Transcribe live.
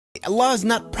Allah has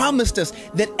not promised us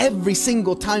that every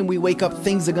single time we wake up,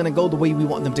 things are going to go the way we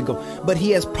want them to go. But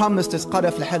He has promised us, قَدْ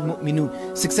أَفْلَحَ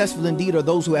الْمُؤْمِنُونَ. Successful indeed are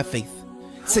those who have faith.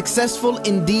 Successful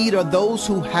indeed are those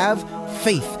who have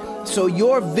faith. So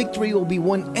your victory will be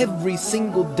won every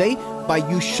single day by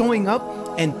you showing up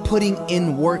and putting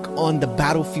in work on the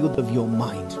battlefield of your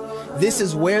mind. This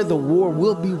is where the war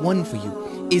will be won for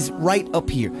you, is right up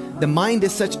here. The mind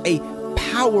is such a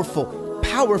powerful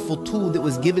tool that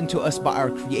was given to us by our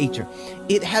Creator.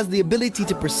 It has the ability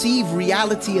to perceive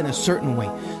reality in a certain way.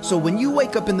 So when you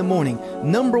wake up in the morning,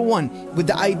 number one, with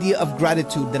the idea of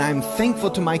gratitude, that I'm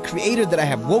thankful to my Creator that I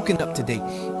have woken up today.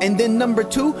 And then number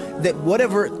two, that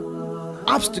whatever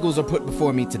obstacles are put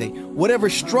before me today, whatever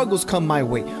struggles come my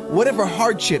way, whatever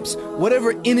hardships,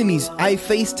 whatever enemies I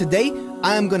face today,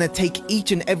 I am going to take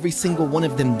each and every single one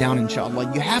of them down,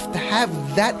 inshallah. You have to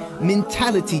have that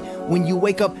mentality when you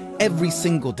wake up every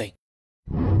single day.